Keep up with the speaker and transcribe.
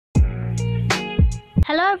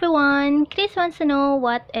Hello everyone! Chris wants to know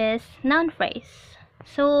what is noun phrase.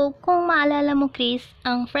 So, kung maalala mo Chris,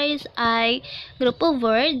 ang phrase ay group of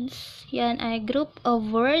words. Yan ay group of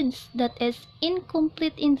words that is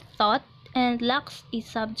incomplete in thought and lacks a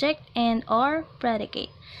subject and or predicate.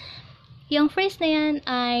 Yung phrase na yan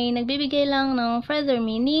ay nagbibigay lang ng further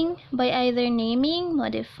meaning by either naming,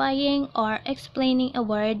 modifying, or explaining a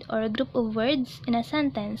word or a group of words in a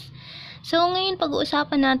sentence. So, ngayon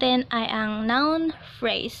pag-uusapan natin ay ang noun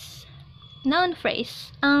phrase. Noun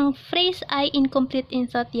phrase. Ang phrase ay incomplete in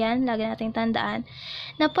thought yan, lagi nating tandaan,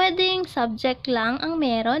 na pwedeng subject lang ang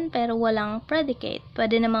meron pero walang predicate.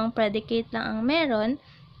 Pwede namang predicate lang ang meron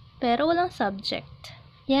pero walang subject.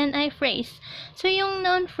 Yan ay phrase. So, yung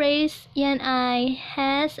noun phrase, yan ay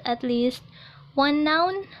has at least one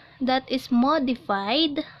noun that is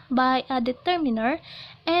modified by a determiner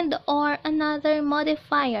and or another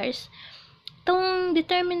modifiers. Itong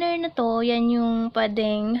determiner na to, yan yung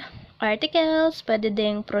pwedeng articles, pwede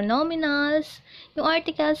ding pronominals, yung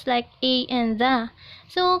articles like a and the.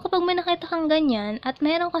 So, kapag may nakita kang ganyan at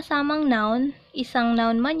meron kasamang noun, isang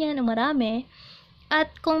noun man yan o marami,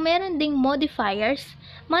 at kung meron ding modifiers,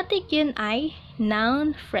 matik yun ay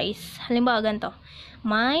noun phrase. Halimbawa ganito,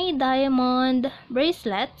 my diamond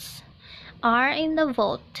bracelets are in the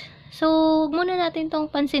vault. So, muna natin tong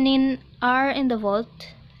pansinin, are in the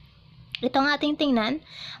vault. Itong ating tingnan,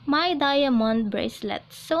 my diamond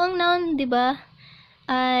bracelets. So, ang noun, di ba,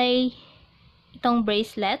 ay itong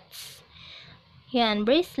bracelets. Yan,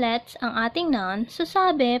 bracelets ang ating noun. So,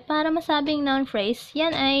 sabi, para masabing noun phrase,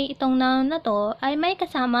 yan ay, itong noun na to, ay may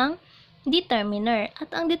kasamang determiner.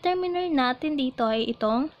 At ang determiner natin dito ay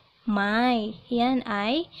itong my. Yan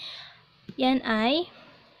ay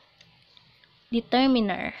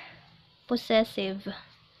determiner. Possessive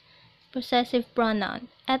pronoun.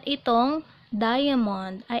 At itong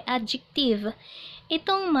diamond ay adjective.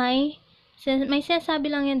 Itong may sinasabi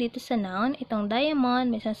lang yan dito sa noun. Itong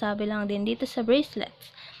diamond, may sinasabi lang din dito sa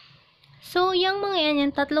bracelets. So, yung mga yan,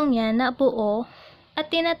 yung tatlong yan na buo at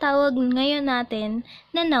tinatawag ngayon natin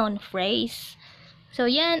na noun phrase. So,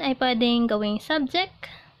 yan ay pwedeng gawing subject.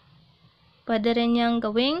 Pwede rin yung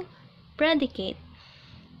gawing predicate.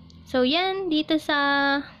 So, yan dito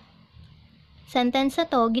sa sentence na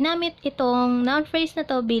to, ginamit itong noun phrase na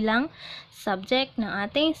to bilang subject ng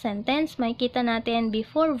ating sentence. Makikita natin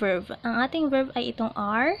before verb. Ang ating verb ay itong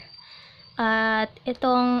are. At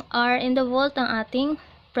itong are in the vault ang ating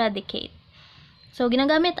predicate. So,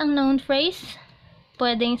 ginagamit ang noun phrase.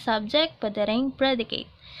 Pwedeng subject, pwede rin predicate.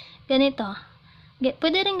 Ganito.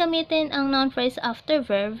 Pwede rin gamitin ang noun phrase after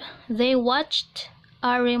verb. They watched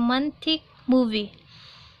a romantic movie.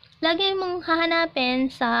 Lagi mong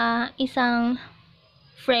hahanapin sa isang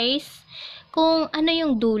phrase kung ano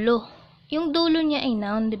yung dulo. Yung dulo niya ay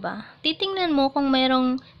noun, di ba? Titingnan mo kung may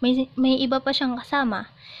iba pa siyang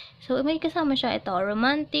kasama. So, may kasama siya ito,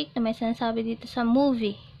 romantic, na may sinasabi dito sa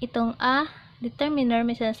movie. Itong determiner,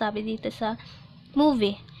 may sinasabi dito sa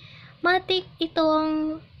movie. Matik,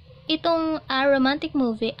 itong romantic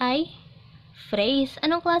movie ay phrase.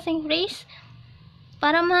 Anong klaseng phrase?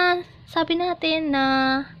 Para masabi natin na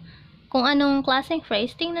kung anong klaseng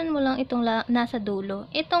phrase, tingnan mo lang itong nasa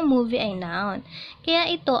dulo. Itong movie ay noun. Kaya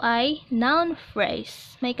ito ay noun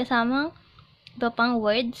phrase. May kasamang iba pang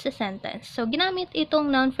word sa sentence. So, ginamit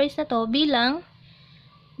itong noun phrase na to bilang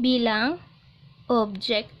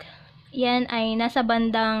object. Yan ay nasa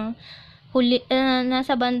bandang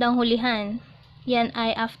hulihan. Yan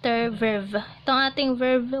ay after verb. Itong ating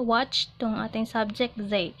verb watched, itong ating subject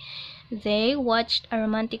they. They watched a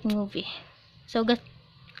romantic movie. So,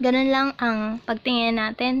 ganun lang ang pagtingin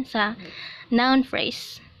natin sa noun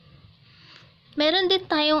phrase. Meron din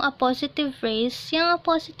tayong appositive phrase. Yung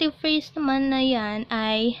appositive phrase naman na yan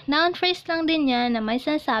ay noun phrase lang din yan na may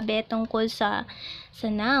sinasabi tungkol sa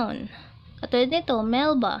noun. Katulad nito,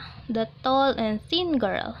 Melba, the tall and thin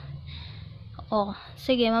girl.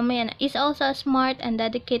 Sige, mamaya na. Is also a smart and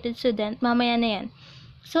dedicated student. Mamaya na yan.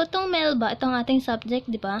 So, itong Melba, itong ating subject,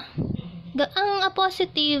 di ba? Ang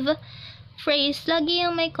appositive phrase, lagi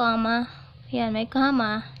yung may comma. Yan, may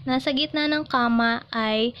comma. Nasa gitna ng comma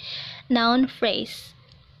ay noun phrase.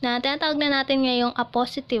 Na tinatawag na natin ngayong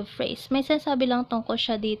appositive phrase. May sinasabi lang tungkol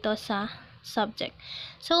siya dito sa subject.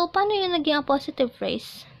 So, paano yung naging appositive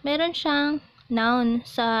phrase? Meron siyang noun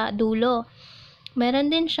sa dulo. Meron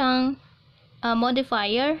din siyang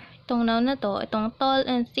modifier. Itong noun na to, itong tall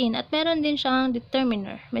and thin. At meron din siyang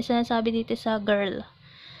determiner. May sinasabi dito sa girl.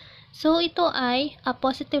 So, ito ay a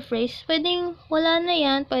positive phrase. Pwedeng wala na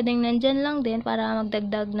yan. Pwedeng nandyan lang din para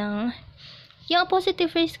magdagdag ng Yung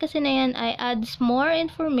appositive phrase kasi na yan ay adds more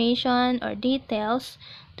information or details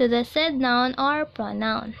to the said noun or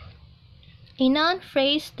pronoun. A noun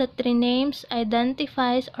phrase that renames,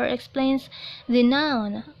 identifies, or explains the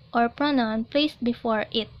noun or pronoun placed before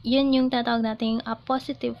it. Yun yung tatawag nating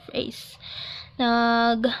appositive phrase.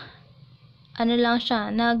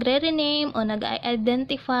 Nagre-rename o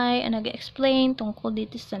nag-identify o nag-explain tungkol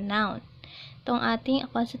dito sa noun. Itong ating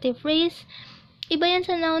appositive phrase, iba yan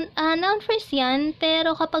sa noun. Noun phrase yan,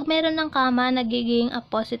 pero kapag meron ng kama, nagiging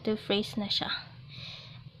appositive phrase na siya.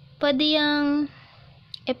 Pwede yung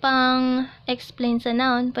ipang-explain sa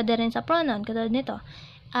noun, pwede rin sa pronoun, katulad nito.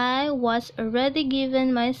 I was already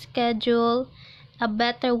given my schedule, a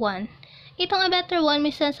better one. Itong a better one,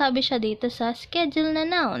 may sinasabi siya dito sa schedule na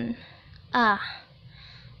noun.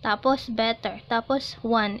 Tapos better, tapos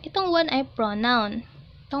one. Itong one ay pronoun.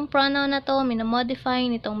 Itong pronoun na to, minamodify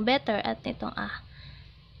nitong better at nitong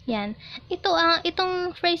Yan.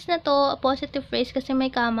 Itong phrase na to, appositive phrase kasi may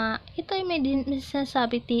kama, ito ay may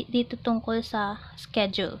sinasabi dito tungkol sa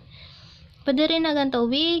schedule. Pwede rin na ganito,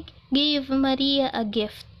 we gave Maria a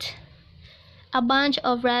gift. A bunch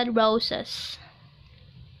of red roses.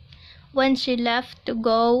 When she left to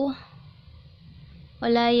go,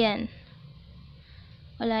 wala yan.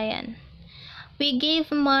 We gave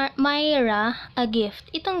Myra a gift.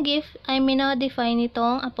 Itong gift ay minodify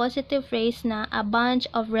nitong appositive phrase na a bunch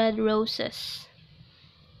of red roses.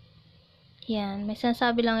 Yan. May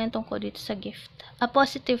sinasabi lang yan tungkol dito sa gift.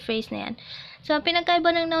 Appositive phrase na yan. So, ang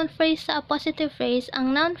pinagkaiba ng noun phrase sa appositive phrase,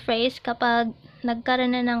 ang noun phrase kapag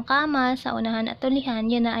nagkaroon na ng kama sa unahan at ulihan,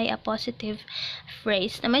 yun na ay appositive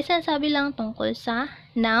phrase na may sinasabi lang tungkol sa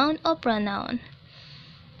noun o pronoun.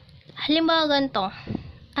 Halimbawa ganito.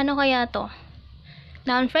 Ano kaya to?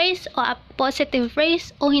 Noun phrase o appositive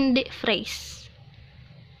phrase o hindi phrase?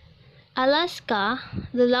 Alaska,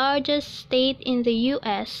 the largest state in the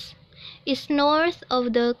U.S., is north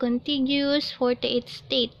of the contiguous 48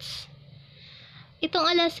 states. Itong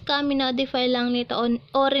Alaska, minodify lang nito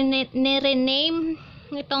o rename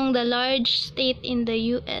nitong the large state in the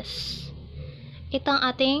U.S. Itong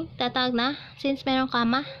ating tatawag na, since meron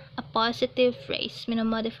kama, appositive phrase.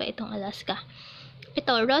 Minomodify itong Alaska.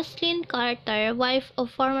 Ito, Rosalynn Carter, wife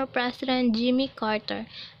of former President Jimmy Carter,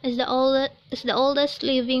 is the oldest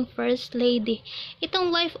living First Lady. Itong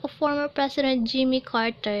wife of former President Jimmy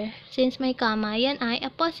Carter, since may kama, yan ay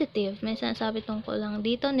appositive. May sinasabi tungkol lang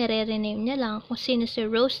dito, nire-rename niya lang kung sino si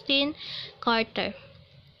Rosalynn Carter.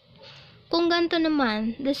 Kung ganito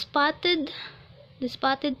naman, the spotted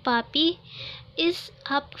puppy is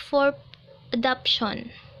up for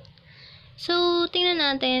adoption. So, tingnan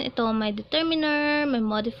natin, ito may determiner, may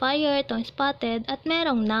modifier, itong spotted, at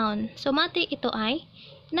merong noun. So, ito ay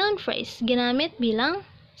noun phrase, ginamit bilang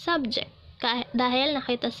subject. Dahil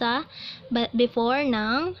nakita sa before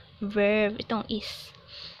ng verb, itong is.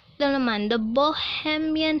 Ito naman, the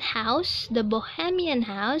Bohemian house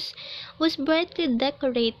was brightly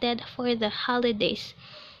decorated for the holidays.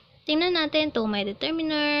 Tingnan natin, ito may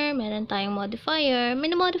determiner, meron tayong modifier.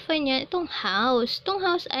 Minamodify niya itong house. Itong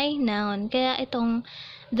house ay noun. Kaya itong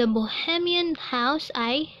the Bohemian house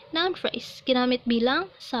ay noun phrase. Ginamit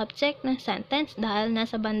bilang subject ng sentence dahil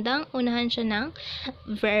nasa bandang unahan siya ng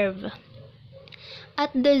verb.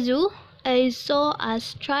 At the zoo, I saw a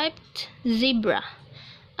striped zebra.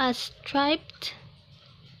 A striped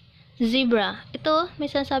zebra. Ito, may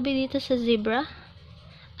sinasabi dito sa zebra.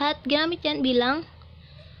 At ginamit yan bilang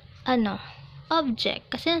object.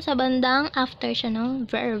 Kasi nasa bandang after siya ng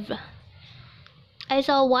verb. I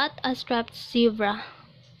saw what? A striped zebra.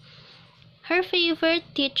 Her favorite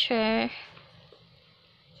teacher,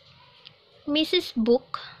 Mrs.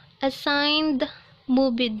 Book, assigned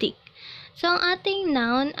Moby Dick. So, ang ating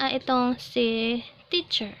noun ay itong si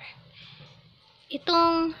teacher.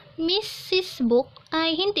 Itong Mrs. Book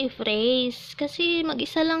ay hindi phrase. Kasi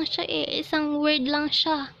mag-isa lang siya isang word lang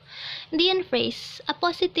siya. Hindi yan phrase.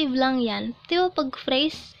 Appositive lang yan. Diba pag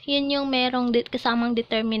phrase, yun yung merong kasamang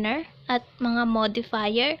determiner at mga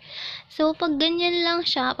modifier. So, pag ganyan lang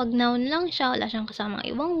siya, pag noun lang siya, wala siyang kasamang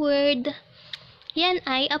ibang word, yan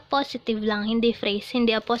ay appositive lang, hindi phrase,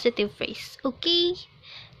 hindi appositive phrase. Okay?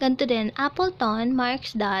 Ganito din, Appleton,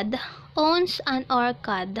 Mark's dad, owns an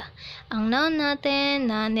orchid. Ang noun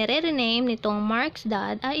natin na nire-rename nitong Mark's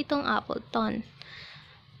dad ay itong Appleton.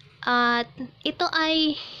 At ito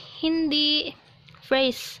ay hindi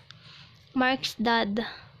phrase. Mark's dad.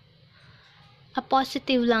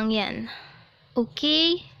 Appositive lang yan.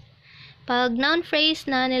 Okay? Pag noun phrase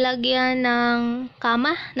na nilagyan ng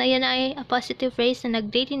kama, na yan ay appositive phrase na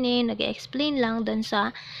nag-rename, nag-explain lang dun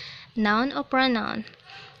sa noun o pronoun.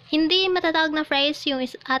 Hindi matatawag na phrase yung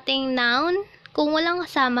ating noun kung walang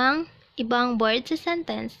kasamang ibang word sa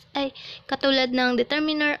sentence ay katulad ng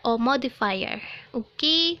determiner o modifier.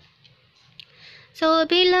 Okay? So,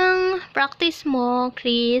 bilang practice mo,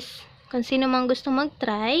 Chris, kung sino mang gusto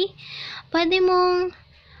mag-try, pwede mong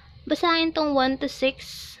basahin tong 1 to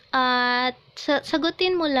 6 at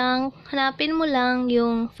sagutin mo lang, hanapin mo lang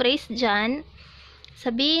yung phrase dyan.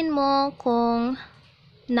 Sabihin mo kung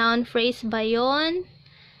noun phrase ba yon,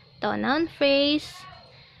 to noun phrase,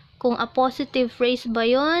 kung appositive phrase ba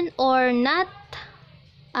yon or not,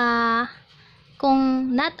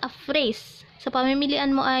 kung not a phrase. So,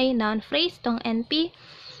 pamimilian mo ay noun phrase, itong NP,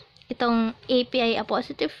 itong AP ay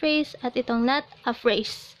appositive phrase, at itong not a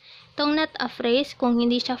phrase. Itong not a phrase, kung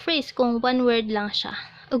hindi siya phrase, kung one word lang siya.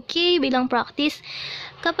 Okay, bilang practice.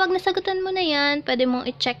 Kapag nasagutan mo na yan, pwede mong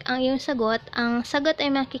i-check ang iyong sagot. Ang sagot ay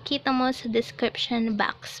makikita mo sa description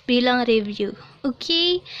box bilang review.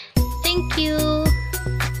 Okay? Thank you!